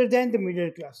rather than the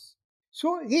middle class.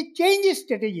 So he changed his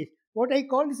strategy. What I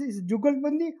call this is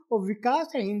Jugalbandi or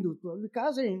Vikas and Hindutva.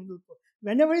 Vikas and Hindutva.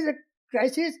 Whenever there is a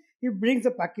crisis, he brings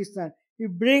the Pakistan. He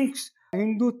brings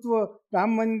Hindutva,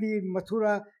 Ram Mandir,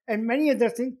 Mathura, and many other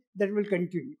things that will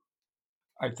continue.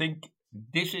 I think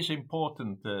this is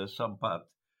important, Sampath,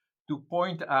 to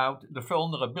point out the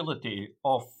vulnerability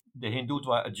of the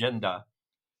Hindutva agenda.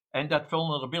 And that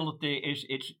vulnerability is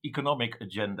its economic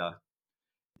agenda.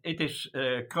 It is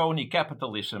crony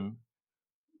capitalism,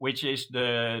 which is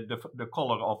the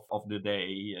color of the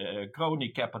day, crony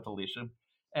capitalism.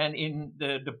 And in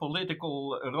the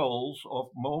political roles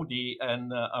of Modi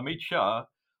and Amit Shah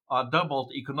are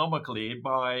doubled economically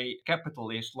by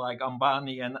capitalists like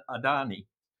Ambani and Adani.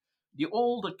 The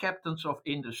older captains of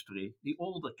industry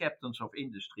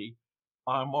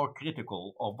are more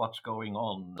critical of what's going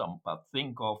on. Sampath.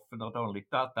 Think of not only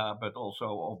Tata but also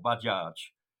of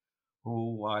Bajaj,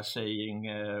 who are saying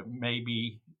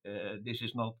maybe this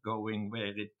is not going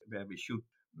where we should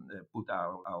put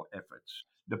our efforts.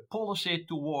 The policy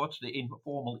towards the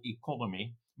informal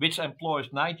economy, which employs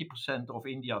 90% of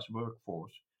India's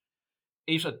workforce,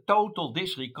 is a total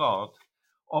disregard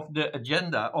of the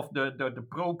agenda of the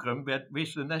program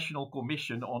which the National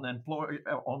Commission on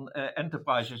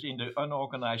Enterprises in the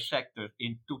Unorganized Sector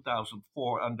in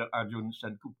 2004 under Arjun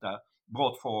Sengupta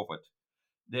brought forward.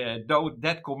 Though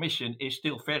that commission is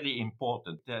still very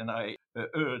important, and I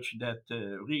urge that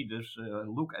readers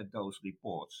look at those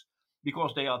reports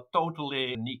because they are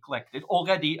totally neglected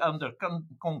already under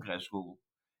Congress rule,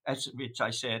 which I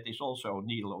said is also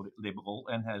neoliberal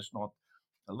and has not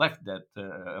left that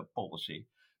policy.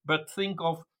 But think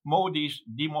of Modi's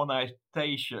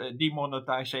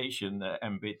demonetization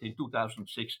ambit in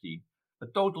 2016, a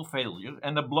total failure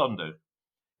and a blunder,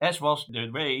 as was the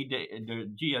way the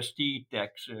GST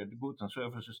tax, the goods and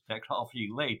services tax, half a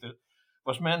year later,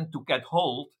 was meant to get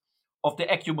hold of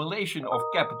the accumulation of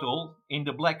capital in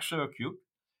the black circuit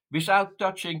without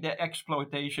touching the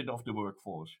exploitation of the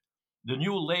workforce. The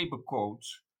new labor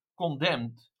codes,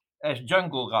 condemned as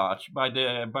jungle raj by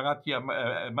the Bharatiya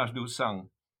Mazdoor Sangh,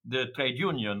 the trade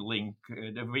union link,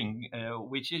 the wing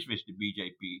which is with the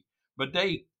BJP, but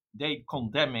they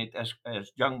condemn it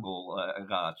as jungle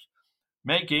raj,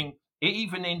 making,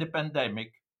 even in the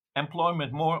pandemic,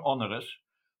 employment more onerous,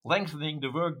 lengthening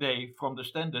the workday from the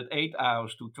standard 8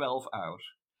 hours to 12 hours.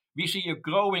 We see a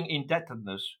growing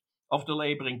indebtedness of the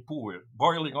laboring poor,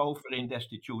 boiling over in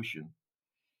destitution.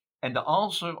 And the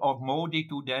answer of Modi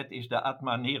to that is the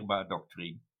Atmanirbhar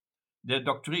doctrine, the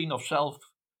doctrine of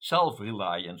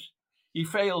self-reliance. He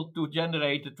failed to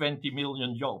generate the 20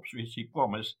 million jobs which he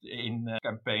promised in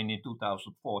campaign in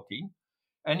 2014,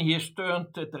 and he has turned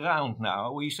it around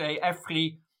now. We say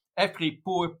every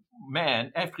poor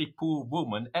man, every poor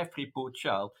woman, every poor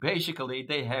child, basically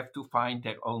they have to find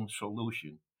their own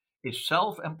solution. It's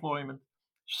self-employment,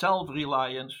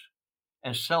 self-reliance,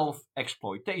 and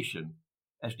self-exploitation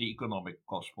as the economic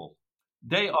gospel.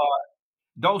 They are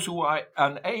those who are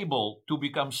unable to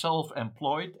become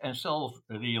self-employed and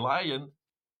self-reliant,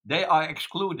 they are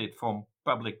excluded from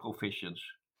public provisions.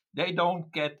 They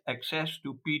don't get access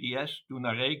to PDS, to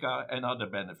Narega, and other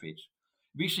benefits.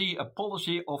 We see a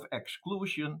policy of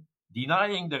exclusion,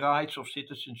 denying the rights of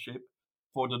citizenship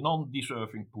for the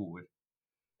non-deserving poor.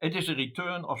 It is a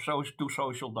return to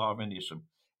social Darwinism.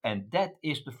 And that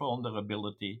is the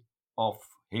vulnerability of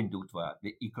Hindutva.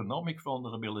 The economic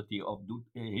vulnerability of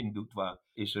Hindutva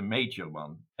is a major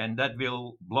one. And that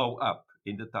will blow up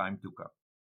in the time to come.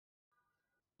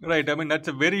 Right. I mean, that's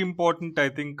a very important, I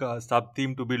think, sub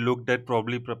theme to be looked at,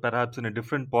 probably perhaps in a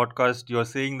different podcast. You're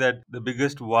saying that the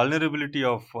biggest vulnerability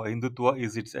of Hindutva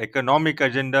is its economic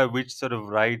agenda, which sort of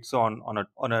rides on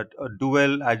a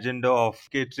dual agenda of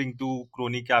catering to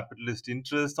crony capitalist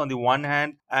interests on the one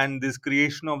hand, and this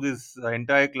creation of this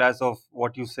entire class of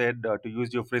what you said, to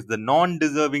use your phrase, the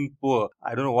non-deserving poor.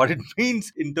 I don't know what it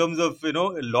means in terms of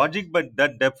logic, but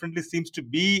that definitely seems to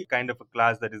be kind of a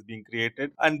class that is being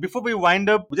created. And before we wind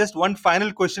up, just one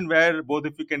final question where both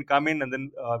of you can come in and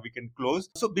then we can close.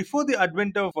 So before the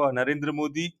advent of Narendra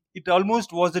Modi, it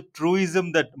almost was a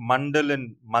truism that Mandal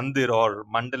and Mandir, or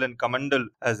Mandal and Kamandal,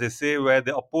 as they say, were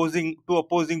the two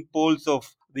opposing poles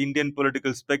of the Indian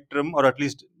political spectrum, or at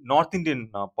least North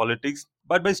Indian politics.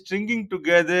 But by stringing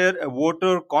together a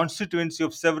voter constituency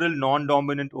of several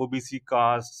non-dominant OBC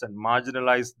castes and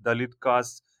marginalized Dalit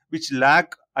castes, which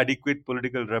lack adequate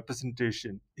political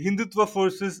representation, Hindutva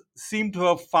forces seem to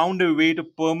have found a way to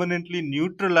permanently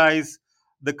neutralize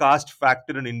the caste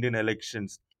factor in Indian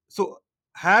elections. So,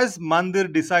 has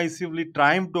Mandir decisively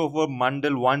triumphed over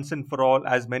Mandal once and for all,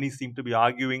 as many seem to be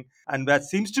arguing, and that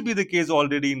seems to be the case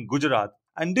already in Gujarat?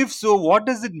 And if so, what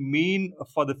does it mean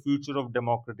for the future of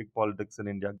democratic politics in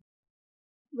India?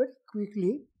 Very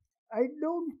quickly, I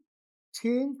don't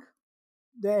think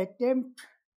the attempt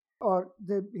or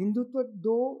the Hindutva,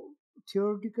 though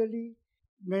theoretically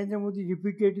Narendra Modi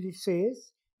repeatedly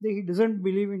says that he doesn't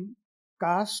believe in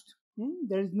caste,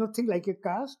 there is nothing like a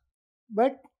caste,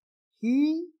 but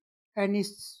he and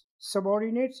his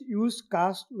subordinates use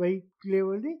caste very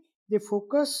cleverly. They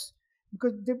focus,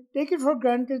 because they take it for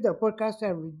granted the upper caste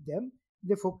are with them,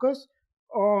 they focus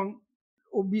on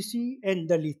OBC and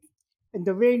Dalit and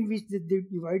the way in which they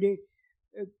divided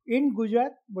in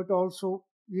Gujarat, but also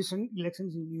recent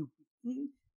elections in UP.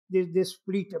 They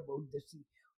split about this thing.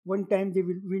 One time they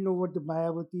will win over the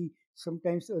Mayawati,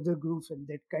 sometimes other groups and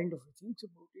that kind of things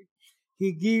about it.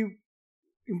 He gave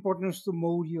importance to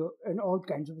Maurya and all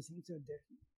kinds of things are there.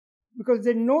 Because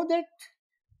they know that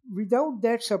without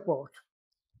that support,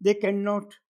 they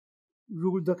cannot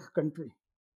rule the country.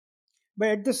 But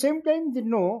at the same time, they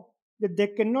know that they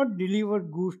cannot deliver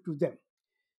goods to them.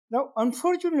 Now,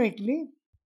 unfortunately,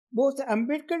 both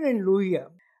Ambedkar and Lohia,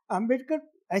 Ambedkar,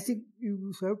 I think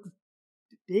you have to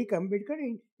take Ambedkar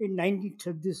in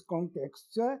 1930s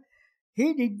context.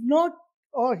 He did not,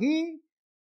 or he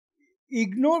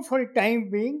ignored for a time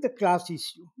being the class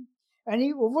issue. And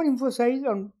he overemphasized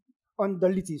on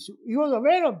Dalit issue. He was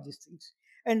aware of these things.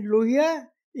 And Lohia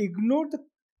ignored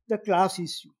the class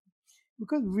issue.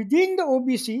 Because within the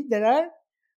OBC, there are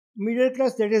middle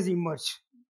class that has emerged.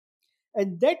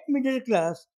 And that middle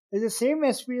class has the same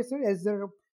aspiration as the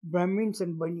Brahmins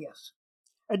and Banyas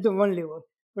at the one level.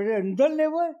 But at another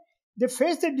level, they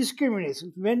face the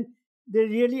discrimination when they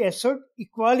really assert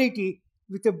equality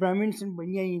with the Brahmins and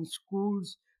Banya in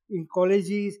schools, in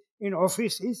colleges, in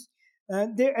offices.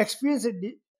 They experience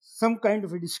some kind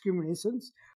of a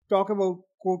discriminations, talk about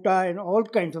quota and all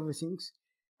kinds of things.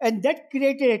 And that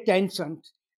created a tension.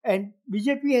 And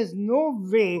BJP has no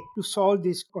way to solve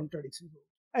this contradiction.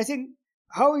 I think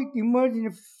how it emerged in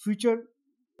the future,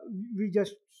 we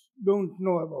just don't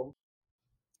know about.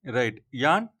 Right.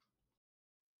 Jan?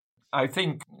 I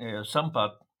think,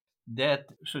 Sampath, that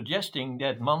suggesting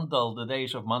that Mandal, the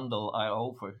days of Mandal are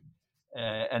over,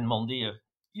 and Mandir,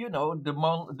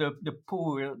 the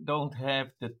poor don't have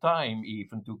the time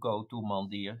even to go to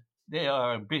Mandir. They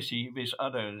are busy with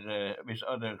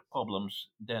other problems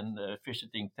than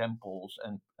visiting temples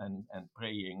and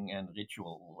praying and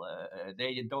ritual.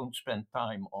 They don't spend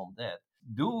time on that.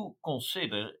 Do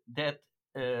consider that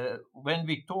when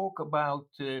we talk about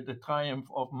the triumph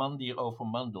of Mandir over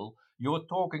Mandal, you're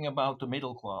talking about the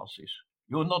middle classes.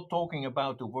 You're not talking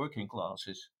about the working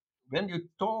classes. When you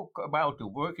talk about the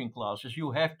working classes,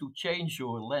 you have to change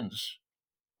your lens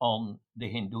on the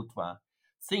Hindutva.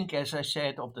 Think, as I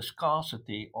said, of the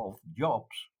scarcity of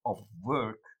jobs, of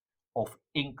work, of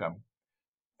income.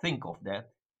 Think of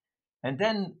that. And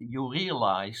then you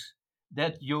realize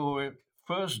that your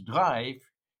first drive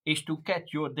is to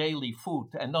get your daily food,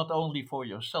 and not only for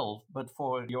yourself, but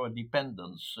for your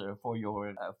dependents, for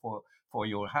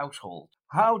your household.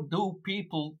 How do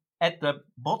people at the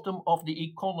bottom of the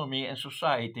economy and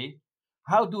society,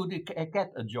 how do they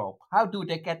get a job? How do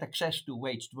they get access to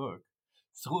waged work?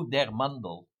 Through their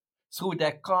mandal, through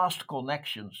their caste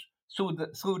connections, through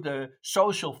the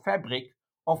social fabric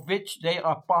of which they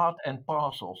are part and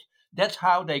parcels. That's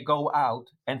how they go out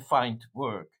and find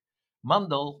work.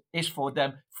 Mandal is for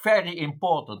them very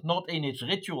important, not in its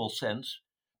ritual sense,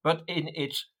 but in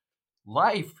its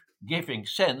life giving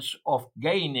sense of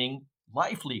gaining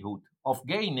livelihood, of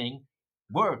gaining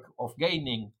work, of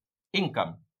gaining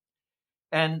income.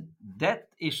 And that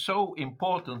is so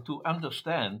important to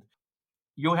understand.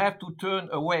 You have to turn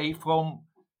away from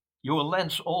your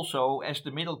lens also, as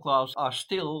the middle class are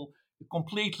still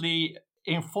completely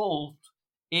involved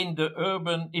in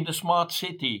the smart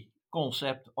city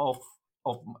concept of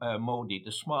Modi,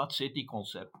 the smart city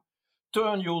concept.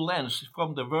 Turn your lens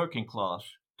from the working class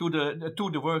to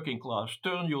the working class.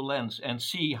 Turn your lens and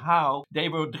see how they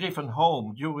were driven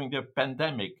home during the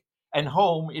pandemic, and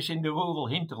home is in the rural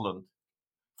hinterland.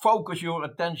 Focus your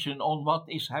attention on what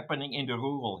is happening in the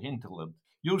rural hinterland.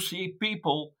 You see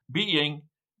people being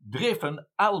driven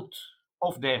out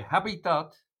of their habitat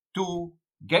to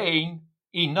gain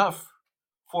enough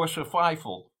for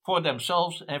survival, for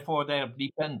themselves and for their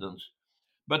dependents.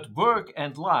 But work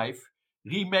and life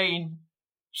remain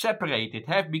separated,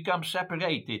 have become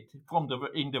separated from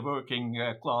in the working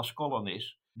class colonies.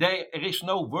 There is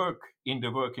no work in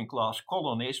the working class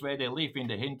colonies where they live in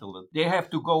the hinterland. They have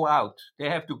to go out. They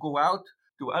have to go out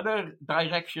to other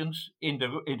directions in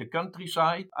the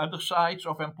countryside, other sites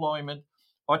of employment,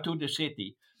 or to the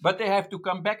city. But they have to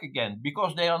come back again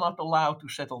because they are not allowed to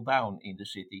settle down in the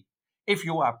city. If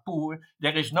you are poor,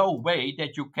 there is no way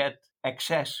that you get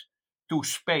access to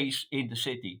space in the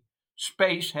city.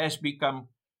 Space has become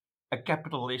a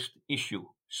capitalist issue.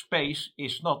 Space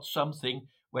is not something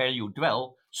where you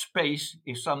dwell, space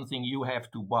is something you have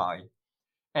to buy.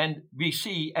 And we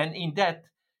see, and in that,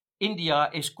 India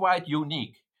is quite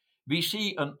unique. We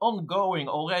see an ongoing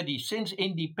already since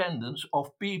independence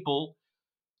of people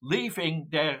leaving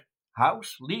their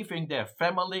house, leaving their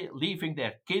family, leaving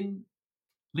their kin,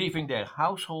 leaving their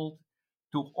household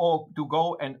to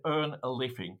go and earn a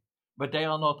living. But they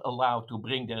are not allowed to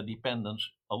bring their dependents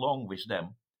along with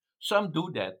them. Some do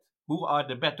that, who are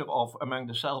the better off among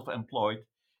the self employed,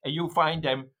 and you find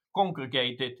them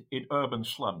congregated in urban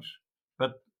slums.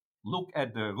 But look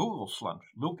at the rural slums,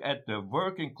 look at the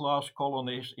working class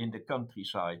colonies in the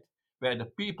countryside, where the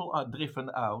people are driven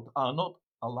out, are not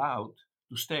allowed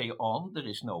to stay on. There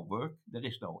is no work, there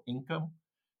is no income.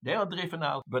 They are driven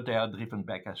out, but they are driven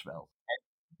back as well.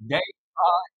 They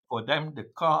are, for them, the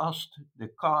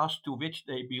caste to which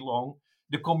they belong,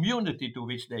 the community to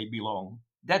which they belong.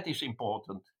 That is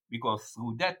important because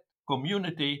through that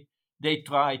community, they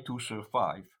try to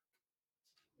survive.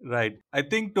 Right. I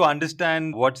think to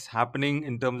understand what's happening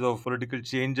in terms of political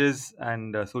changes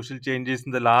and social changes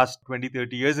in the last 20,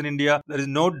 30 years in India, there is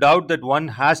no doubt that one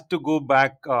has to go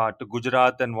back to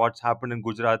Gujarat and what's happened in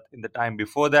Gujarat in the time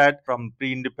before that, from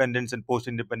pre-independence and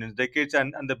post-independence decades.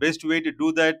 And the best way to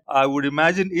do that, I would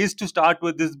imagine, is to start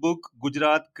with this book,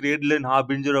 Gujarat, Cradle and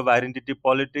Harbinger of Identity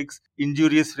Politics,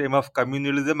 Injurious Frame of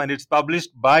Communalism. And it's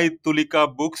published by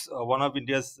Tulika Books, one of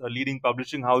India's leading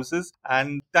publishing houses.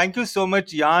 And thank you so much,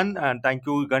 Jan, and thank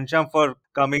you, Ghanshyam, for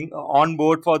coming on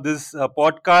board for this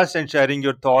podcast and sharing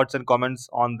your thoughts and comments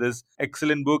on this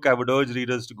excellent book. I would urge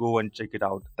readers to go and check it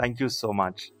out. Thank you so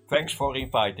much. Thanks for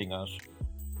inviting us.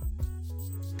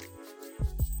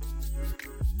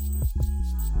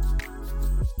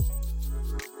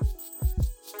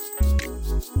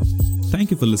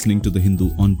 Thank you for listening to The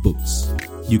Hindu on Books.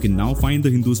 You can now find The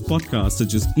Hindu's podcasts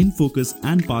such as In Focus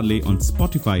and Parlay on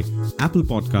Spotify, Apple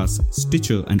Podcasts,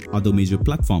 Stitcher and other major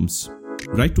platforms.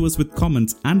 Write to us with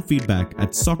comments and feedback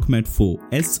at socmed4,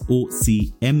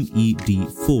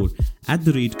 SOCMED4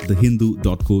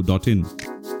 @thehindu.co.in.